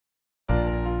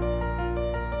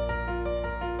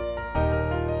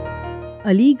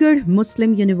Aligarh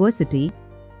Muslim University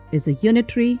is a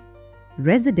unitary,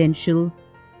 residential,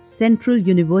 central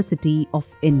university of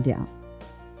India.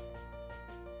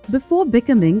 Before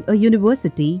becoming a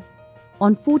university,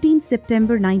 on 14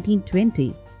 September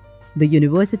 1920, the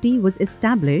university was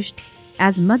established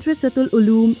as Madrasatul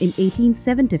Uloom in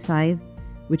 1875,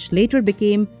 which later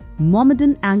became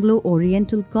Mohammedan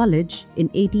Anglo-Oriental College in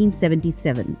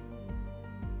 1877.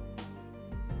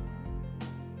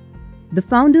 The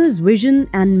founders' vision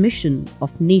and mission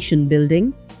of nation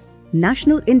building,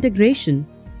 national integration,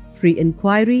 free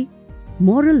inquiry,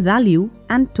 moral value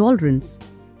and tolerance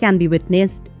can be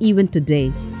witnessed even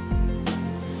today.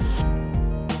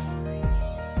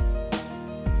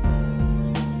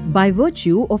 By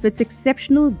virtue of its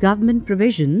exceptional government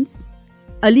provisions,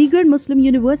 Aligarh Muslim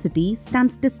University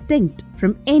stands distinct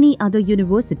from any other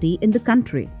university in the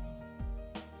country.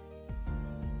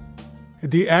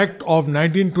 The Act of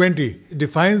 1920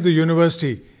 defines the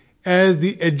university as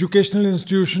the educational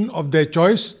institution of their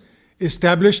choice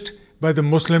established by the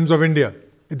Muslims of India.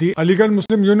 The Aligarh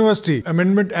Muslim University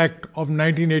Amendment Act of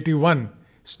 1981,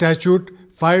 Statute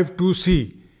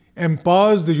 52C,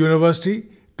 empowers the university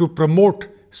to promote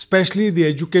especially the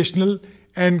educational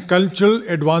and cultural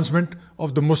advancement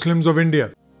of the Muslims of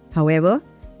India. However,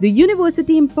 the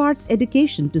university imparts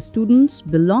education to students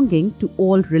belonging to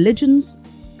all religions,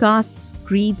 castes,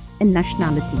 creeds and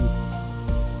nationalities.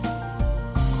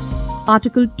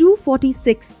 Article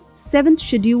 246, 7th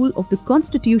Schedule of the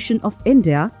Constitution of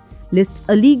India lists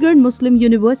Aligarh Muslim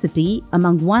University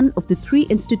among one of the three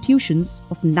institutions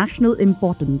of national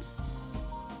importance.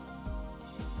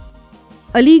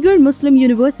 Aligarh Muslim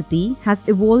University has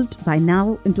evolved by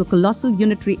now into a colossal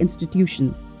unitary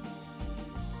institution.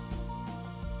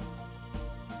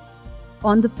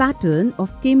 On the pattern of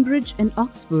Cambridge and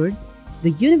Oxford,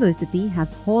 the university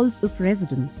has halls of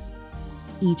residence.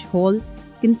 Each hall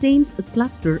contains a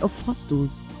cluster of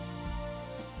hostels.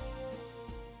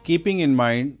 Keeping in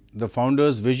mind the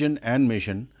founders' vision and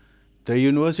mission, the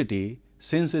university,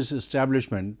 since its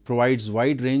establishment, provides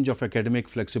wide range of academic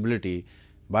flexibility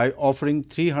by offering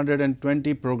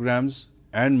 320 programs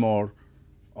and more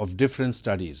of different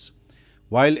studies.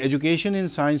 While education in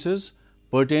sciences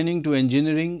pertaining to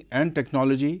engineering and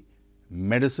technology,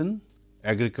 medicine,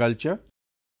 agriculture,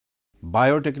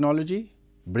 biotechnology,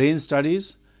 brain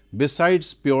studies,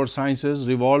 besides pure sciences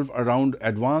revolve around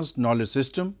advanced knowledge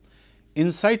system,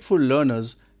 insightful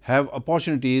learners have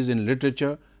opportunities in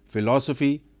literature,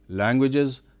 philosophy,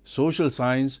 languages, social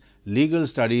science, legal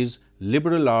studies,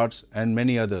 liberal arts and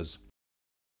many others.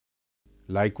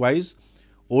 Likewise,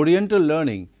 Oriental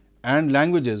learning and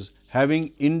languages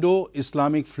having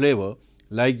Indo-Islamic flavor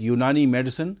like Unani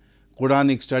medicine,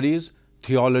 Quranic studies,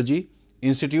 theology,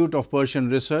 Institute of Persian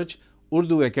Research,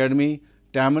 Urdu Academy,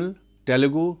 Tamil,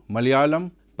 Telugu,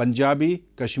 Malayalam, Punjabi,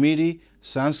 Kashmiri,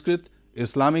 Sanskrit,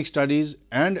 Islamic studies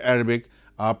and Arabic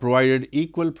are provided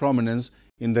equal prominence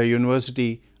in the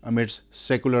university amidst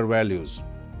secular values.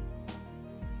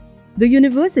 The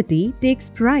university takes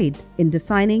pride in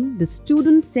defining the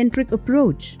student-centric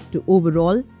approach to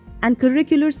overall and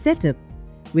curricular setup,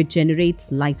 which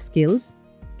generates life skills,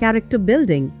 character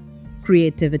building,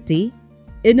 creativity,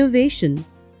 innovation,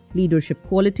 leadership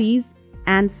qualities,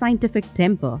 and scientific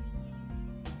temper.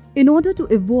 In order to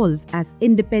evolve as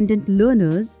independent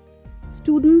learners,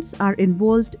 students are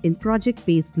involved in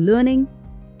project-based learning,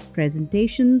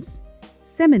 presentations,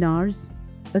 seminars,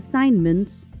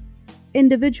 assignments,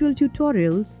 individual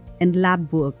tutorials, and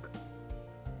lab work.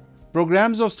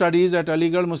 Programs of studies at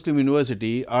Aligarh Muslim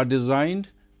University are designed,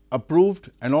 approved,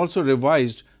 and also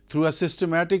revised through a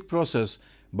systematic process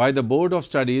by the Board of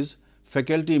Studies,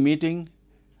 Faculty Meeting,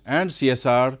 and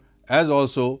CSR, as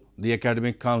also the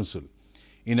Academic Council.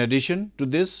 In addition to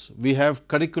this, we have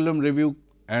curriculum review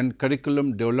and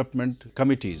curriculum development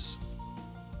committees.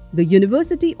 The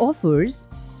university offers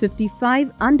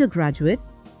 55 undergraduate,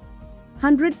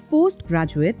 100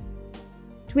 postgraduate,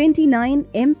 29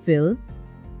 MPhil,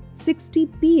 60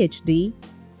 PhD,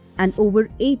 and over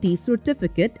 80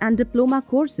 certificate and diploma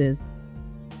courses.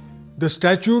 The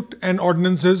statute and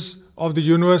ordinances of the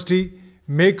university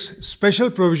makes special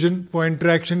provision for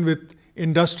interaction with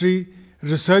industry,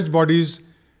 research bodies,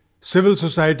 civil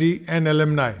society and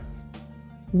alumni.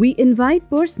 We invite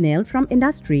personnel from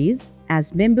industries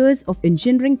as members of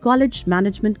Engineering College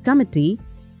Management Committee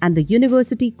and the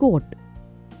University Court.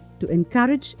 To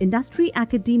encourage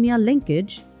industry-academia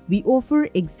linkage, we offer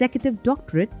executive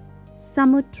doctorate,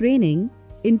 summer training,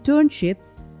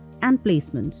 internships and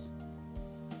placements.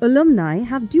 Alumni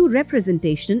have due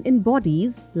representation in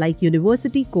bodies like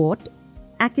University Court,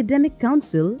 Academic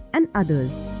Council and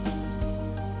others.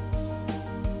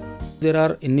 There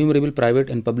are innumerable private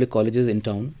and public colleges in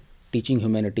town teaching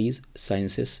humanities,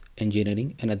 sciences,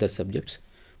 engineering and other subjects,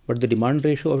 but the demand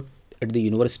ratio at the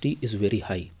university is very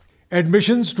high.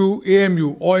 Admissions to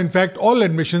AMU, or in fact all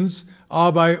admissions,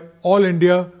 are by All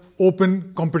India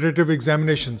Open Competitive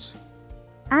Examinations.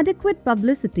 Adequate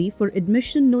publicity for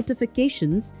admission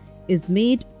notifications is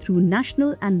made through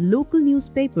national and local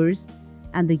newspapers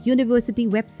and the university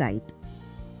website.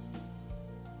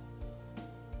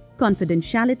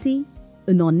 Confidentiality,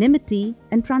 anonymity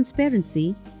and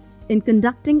transparency in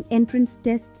conducting entrance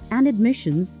tests and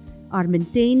admissions are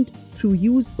maintained through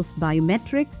use of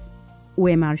biometrics,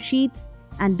 OMR sheets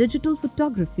and digital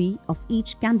photography of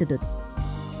each candidate.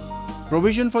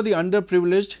 Provision for the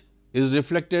underprivileged is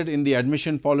reflected in the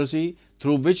admission policy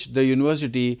through which the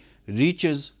university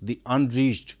reaches the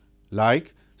unreached,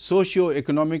 like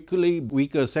socio-economically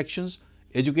weaker sections,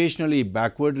 educationally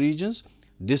backward regions,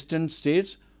 distant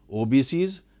states,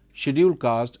 OBCs, scheduled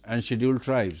caste and scheduled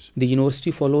tribes. The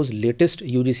university follows latest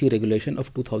UGC regulation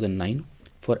of 2009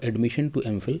 for admission to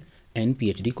MPhil and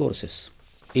PhD courses.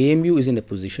 AMU is in a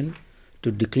position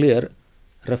to declare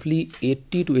roughly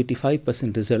 80 to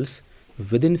 85% results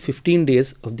within 15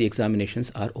 days of the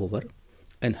examinations are over,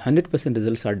 and 100%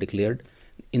 results are declared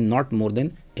in not more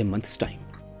than a month's time.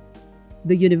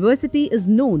 The university is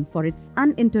known for its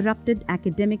uninterrupted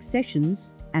academic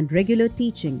sessions and regular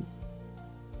teaching.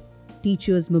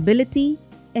 Teachers' mobility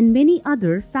and many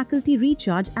other faculty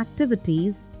recharge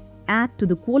activities add to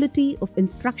the quality of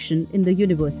instruction in the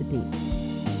university.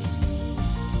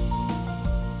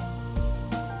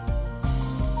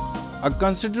 A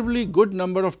considerably good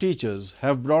number of teachers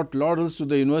have brought laurels to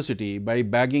the university by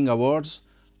bagging awards,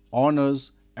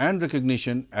 honors and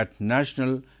recognition at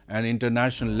national and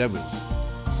international levels.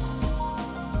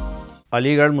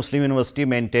 Aligarh Muslim University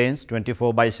maintains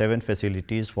 24/7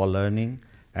 facilities for learning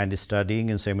and studying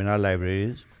in seminar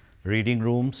libraries, reading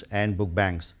rooms and book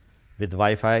banks with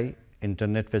Wi-Fi,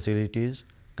 internet facilities,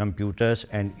 computers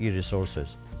and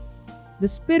e-resources. The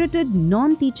spirited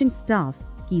non-teaching staff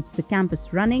keeps the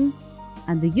campus running,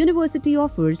 and the university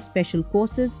offers special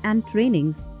courses and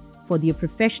trainings for their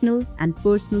professional and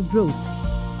personal growth.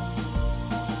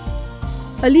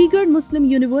 Aligarh Muslim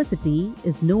University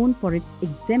is known for its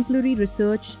exemplary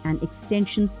research and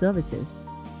extension services.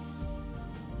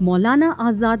 Maulana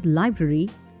Azad Library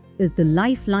is the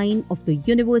lifeline of the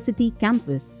university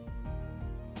campus.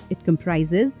 It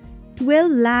comprises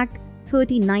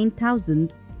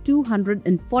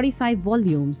 12,39,245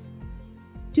 volumes,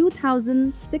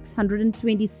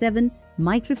 2,627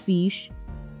 microfiche,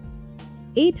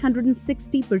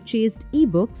 860 purchased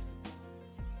e-books,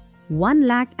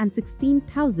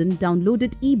 1,16,000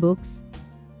 downloaded e-books,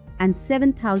 and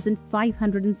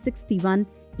 7,561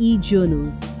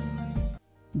 e-journals.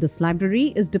 This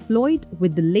library is deployed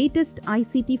with the latest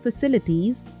ICT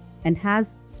facilities and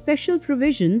has special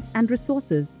provisions and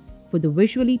resources for the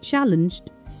visually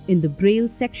challenged in the Braille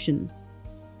section.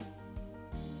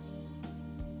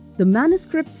 The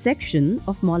manuscript section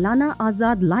of Maulana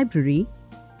Azad Library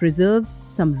preserves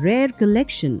some rare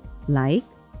collection like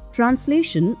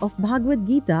translation of Bhagavad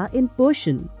Gita in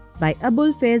Persian by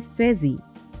Abul Faiz Faizi,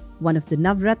 one of the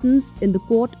Navratnas in the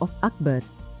court of Akbar,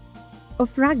 a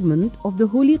fragment of the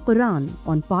Holy Quran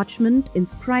on parchment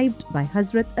inscribed by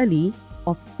Hazrat Ali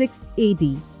of 6th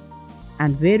AD,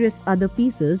 and various other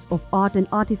pieces of art and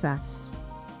artifacts.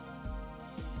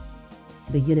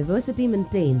 The university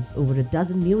maintains over a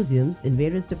dozen museums in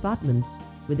various departments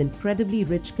with incredibly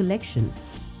rich collection.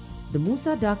 The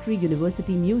Musa Dakri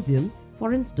University Museum,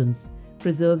 for instance,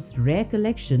 preserves rare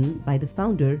collection by the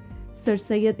founder Sir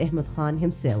Syed Ahmad Khan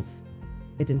himself.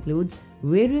 It includes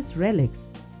various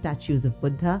relics, statues of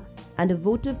Buddha, and a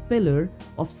votive pillar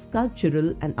of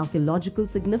sculptural and archaeological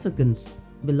significance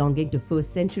belonging to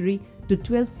 1st century to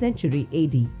 12th century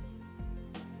AD.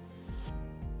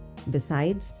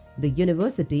 Besides, the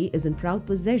university is in proud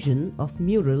possession of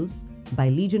murals by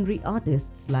legendary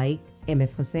artists like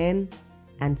M.F. Hussain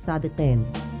and Sadiqain.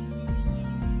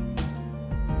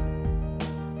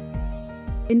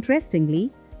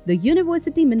 Interestingly, the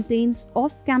university maintains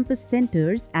off-campus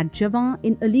centers at Jawan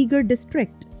in Aligarh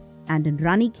district and in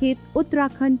Ranikhet,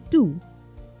 Uttarakhand too,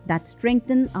 that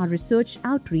strengthen our research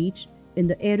outreach in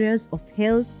the areas of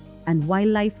health and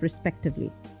wildlife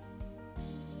respectively.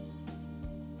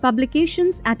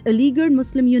 Publications at Aligarh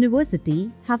Muslim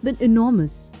University have been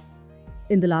enormous.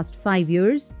 In the last 5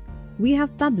 years, we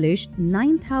have published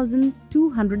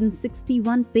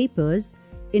 9,261 papers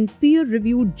in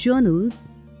peer-reviewed journals,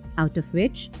 out of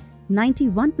which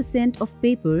 91% of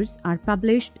papers are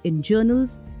published in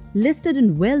journals listed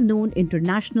in well-known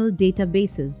international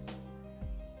databases.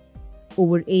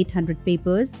 Over 800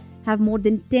 papers have more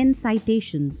than 10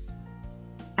 citations.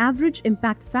 Average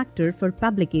impact factor for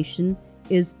publication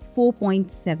is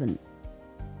 4.7.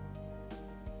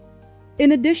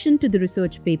 In addition to the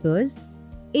research papers,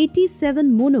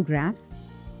 87 monographs,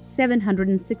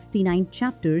 769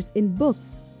 chapters in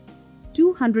books,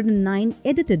 209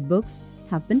 edited books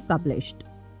have been published.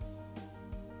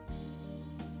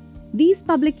 These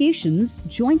publications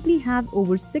jointly have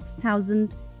over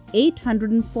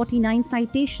 6,849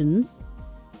 citations,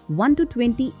 1 to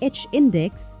 20 H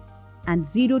index, and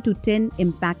 0 to 10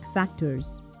 impact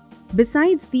factors.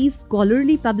 Besides these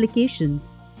scholarly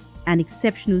publications, an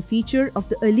exceptional feature of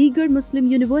the Aligarh Muslim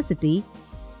University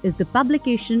is the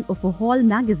publication of a hall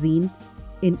magazine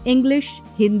in English,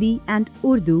 Hindi, and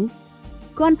Urdu,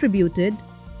 contributed,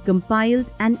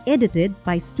 compiled, and edited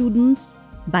by students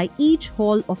by each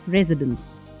hall of residence.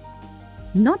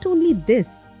 Not only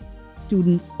this,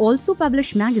 students also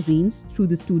publish magazines through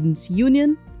the Students'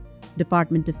 Union,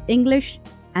 Department of English,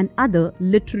 and other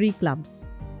literary clubs.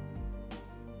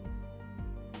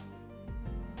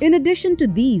 In addition to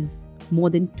these, more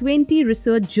than 20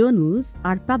 research journals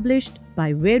are published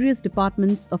by various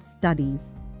departments of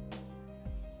studies.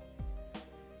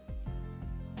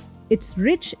 Its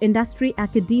rich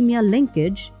industry-academia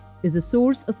linkage is a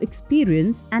source of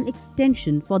experience and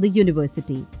extension for the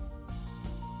university.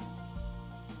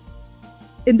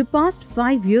 In the past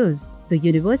 5 years, the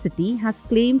university has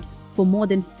claimed for more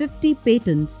than 50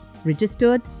 patents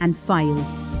registered and filed.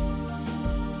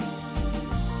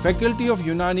 Faculty of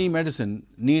Unani Medicine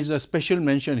needs a special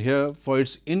mention here for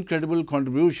its incredible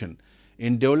contribution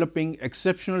in developing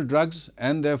exceptional drugs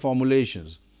and their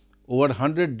formulations. Over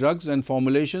 100 drugs and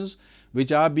formulations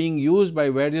which are being used by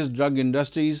various drug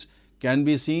industries can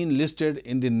be seen listed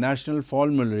in the National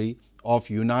Formulary of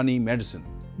Unani Medicine.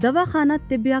 Dawakhana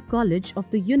Tibbiya College of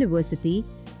the university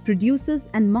produces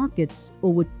and markets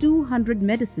over 200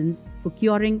 medicines for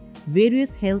curing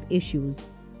various health issues.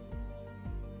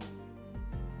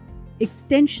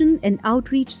 Extension and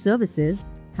outreach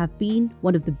services have been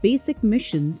one of the basic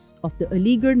missions of the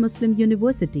Aligarh Muslim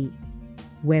University,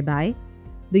 whereby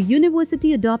the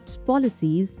university adopts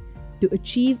policies to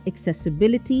achieve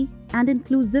accessibility and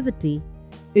inclusivity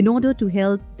in order to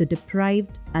help the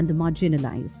deprived and the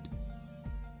marginalized.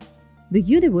 The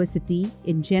university,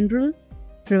 in general,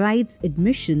 provides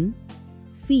admission,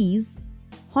 fees,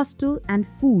 hostel and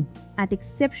food at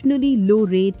exceptionally low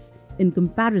rates in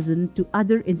comparison to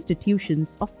other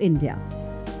institutions of India.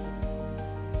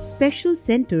 Special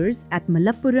centers at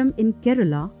Malappuram in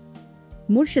Kerala,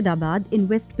 Murshidabad in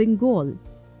West Bengal,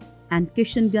 and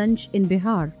Kishanganj in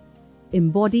Bihar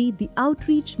embody the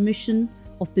outreach mission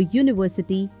of the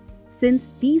university,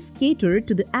 since these cater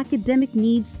to the academic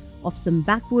needs of some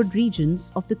backward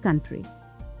regions of the country.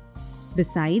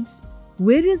 Besides,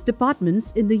 various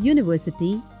departments in the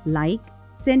university like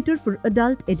Center for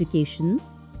Adult Education,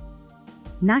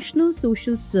 National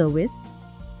Social Service,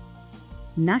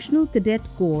 National Cadet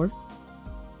Corps,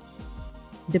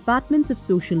 Departments of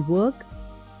Social Work,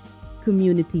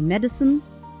 Community Medicine,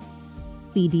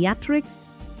 Pediatrics,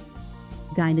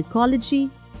 Gynecology,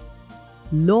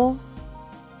 Law,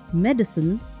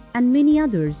 Medicine, and many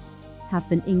others have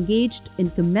been engaged in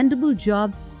commendable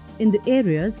jobs in the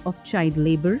areas of child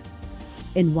labor,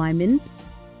 environment,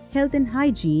 health and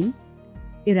hygiene,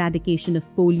 eradication of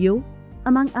polio,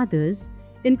 among others,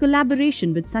 in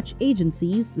collaboration with such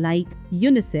agencies like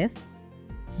UNICEF,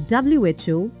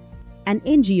 WHO, and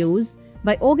NGOs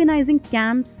by organizing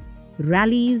camps,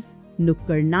 rallies,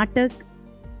 nukkad natak,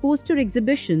 poster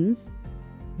exhibitions,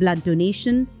 blood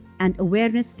donation, and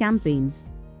awareness campaigns.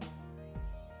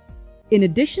 In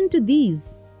addition to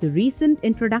these, the recent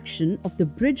introduction of the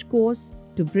bridge course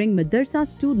to bring madrasa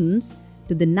students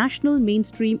to the national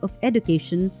mainstream of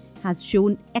education has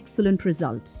shown excellent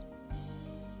results.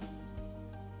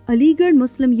 Aligarh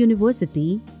Muslim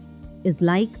University is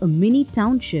like a mini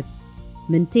township,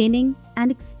 maintaining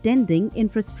and extending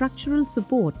infrastructural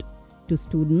support to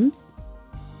students,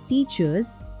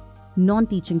 teachers,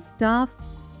 non-teaching staff,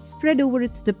 spread over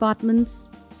its departments,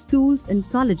 schools and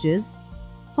colleges,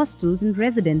 hostels and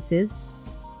residences,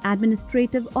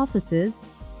 administrative offices,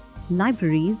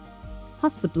 libraries,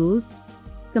 hospitals,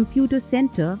 computer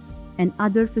center, and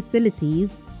other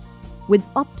facilities, with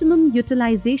optimum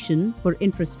utilization for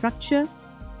infrastructure,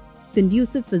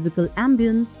 conducive physical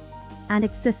ambience, and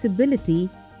accessibility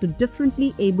to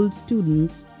differently abled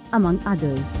students, among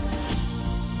others.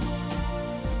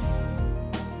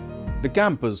 The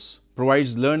campus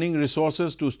provides learning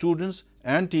resources to students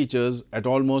and teachers at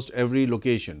almost every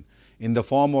location in the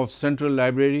form of central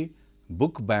library,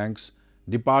 book banks,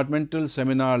 departmental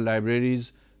seminar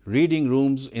libraries, reading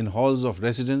rooms in halls of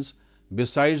residence,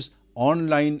 besides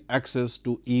online access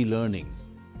to e-learning.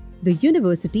 The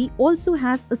university also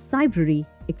has a library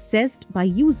accessed by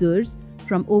users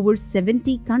from over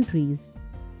 70 countries.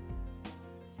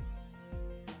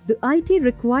 The IT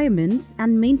requirements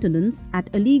and maintenance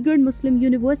at Aligarh Muslim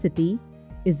University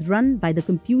is run by the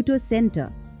Computer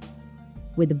Center.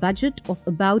 With a budget of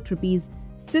about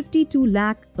 ₹52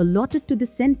 lakh allotted to the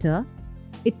center,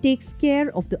 it takes care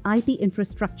of the IT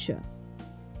infrastructure.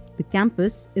 The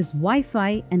campus is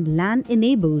Wi-Fi and LAN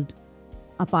enabled,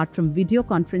 apart from video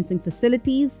conferencing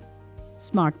facilities,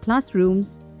 smart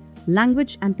classrooms,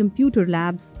 language and computer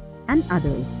labs, and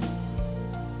others.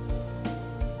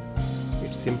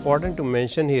 It's important to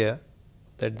mention here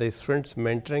that the students'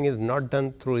 mentoring is not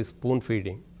done through spoon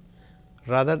feeding.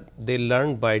 Rather, they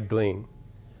learn by doing.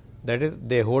 That is,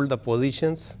 they hold the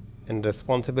positions and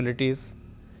responsibilities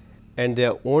and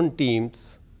their own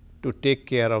teams to take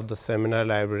care of the seminar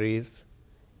libraries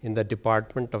in the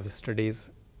Department of Studies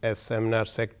as seminar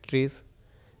secretaries,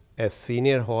 as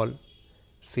senior hall,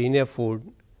 senior food,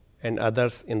 and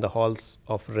others in the halls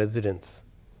of residence,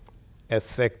 as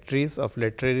secretaries of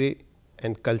literary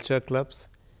and culture clubs,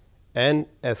 and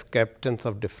as captains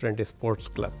of different sports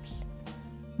clubs.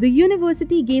 The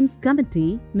University Games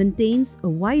Committee maintains a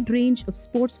wide range of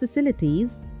sports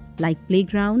facilities like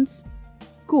playgrounds,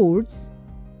 courts,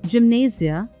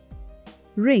 gymnasia,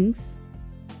 rinks,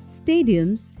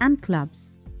 stadiums, and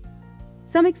clubs.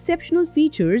 Some exceptional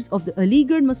features of the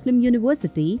Aligarh Muslim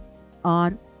University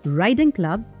are riding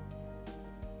club,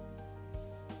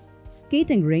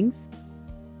 skating rinks,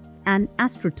 and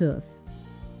AstroTurf.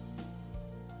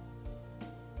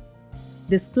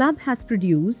 This club has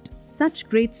produced such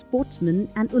great sportsmen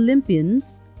and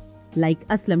Olympians like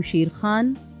Aslam Sher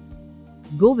Khan,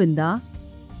 Govinda,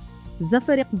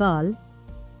 Zafar Iqbal,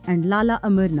 and Lala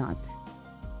Amarnath.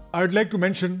 I would like to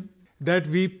mention that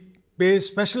we pay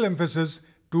special emphasis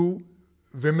to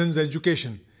women's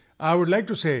education. I would like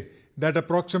to say that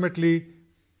approximately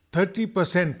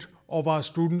 30% of our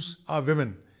students are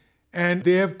women, and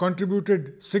they have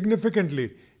contributed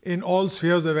significantly in all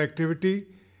spheres of activity,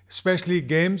 especially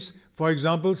games. For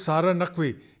example, Sara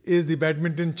Naqvi is the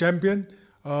badminton champion,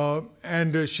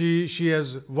 and she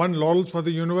has won laurels for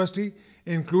the university,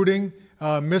 including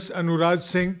Miss Anuraj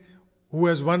Singh, who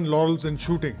has won laurels in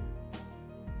shooting.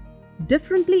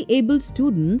 Differently abled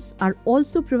students are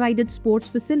also provided sports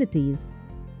facilities.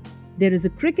 There is a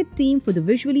cricket team for the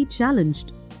visually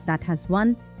challenged that has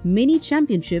won many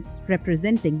championships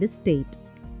representing the state.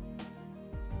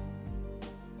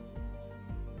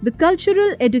 The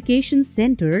Cultural Education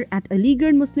Center at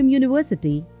Aligarh Muslim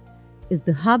University is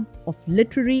the hub of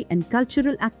literary and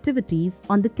cultural activities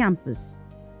on the campus.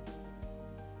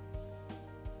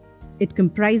 It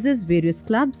comprises various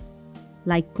clubs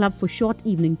like Club for Short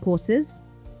Evening Courses,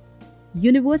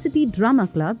 University Drama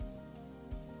Club,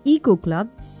 Eco Club,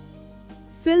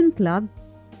 Film Club,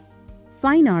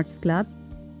 Fine Arts Club,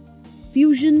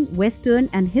 Fusion, Western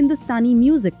and Hindustani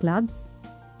Music Clubs,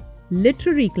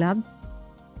 Literary Club,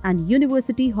 and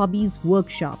University Hobbies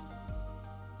Workshop.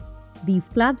 These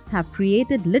clubs have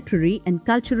created literary and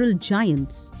cultural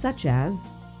giants such as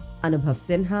Anubhav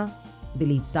Sinha,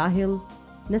 Dilip Tahil,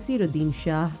 Zameer Uddin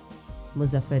Shah,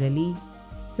 Muzaffar Ali,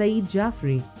 Saeed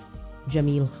Jafri,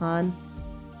 Jameel Khan,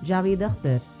 Javed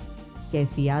Akhtar,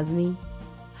 Kaifi Azmi,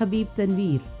 Habib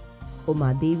Tanveer,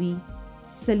 Uma Devi,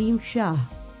 Salim Shah,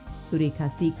 Surekha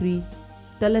Sikri,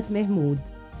 Talat Mahmood,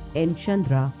 N.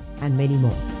 Chandra, and many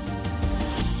more.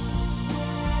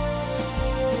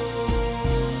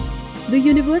 The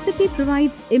university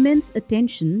provides immense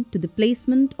attention to the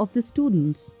placement of the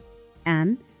students,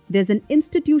 and there's an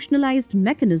institutionalized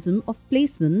mechanism of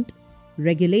placement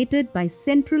regulated by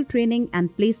Central Training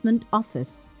and Placement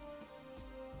Office.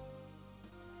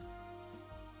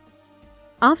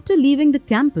 After leaving the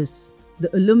campus,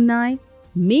 the alumni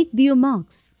make their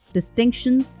marks,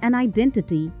 distinctions, and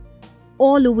identity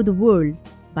all over the world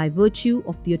by virtue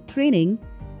of their training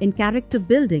in character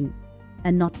building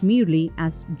and not merely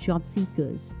as job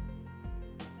seekers.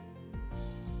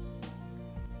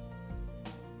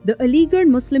 The Aligarh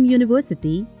Muslim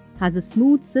University has a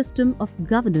smooth system of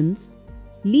governance,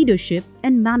 leadership,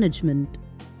 and management.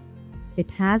 It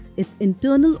has its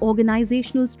internal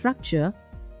organizational structure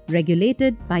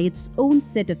regulated by its own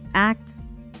set of acts,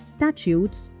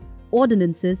 statutes,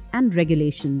 ordinances, and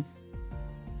regulations.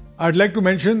 I'd like to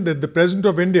mention that the President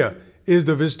of India is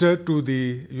the visitor to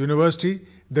the university.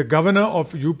 The Governor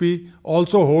of UP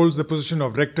also holds the position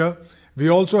of Rector. We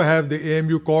also have the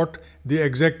AMU Court, the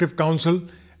Executive Council,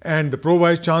 and the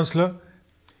Pro-Vice Chancellor.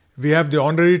 We have the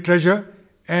Honorary Treasurer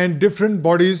and different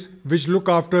bodies which look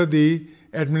after the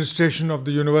administration of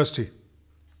the university.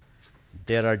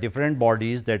 There are different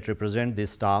bodies that represent the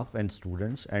staff and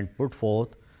students and put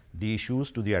forth the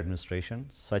issues to the administration,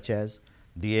 such as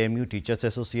the AMU Teachers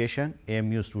Association,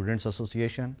 AMU Students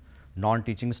Association,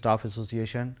 Non-Teaching Staff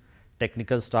Association,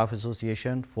 Technical Staff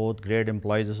Association, 4th Grade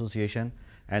Employees Association,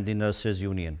 and the Nurses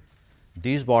Union.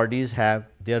 These bodies have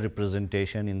their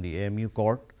representation in the AMU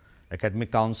Court,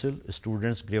 Academic Council,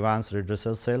 Students Grievance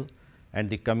Redressal Cell, and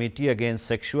the Committee Against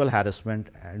Sexual Harassment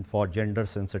and for Gender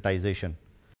Sensitization.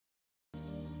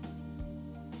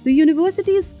 The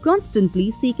university is constantly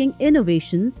seeking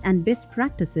innovations and best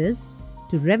practices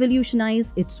to revolutionize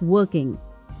its working.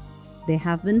 There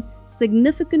have been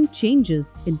significant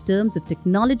changes in terms of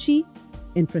technology,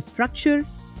 infrastructure,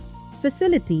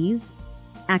 facilities,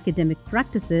 academic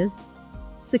practices,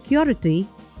 security,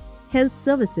 health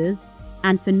services,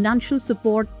 and financial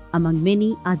support, among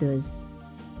many others.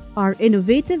 Our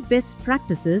innovative best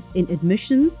practices in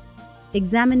admissions,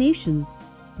 examinations,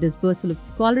 disbursal of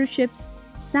scholarships,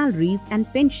 salaries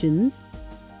and pensions,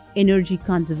 energy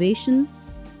conservation,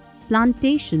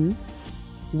 plantation,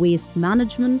 waste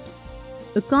management,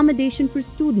 accommodation for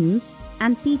students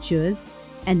and teachers,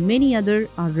 and many other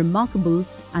are remarkable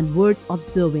and worth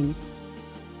observing.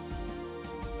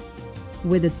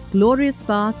 With its glorious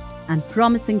past and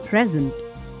promising present,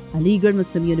 Aligarh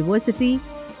Muslim University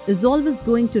is always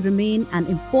going to remain an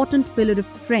important pillar of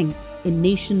strength in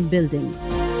nation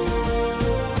building.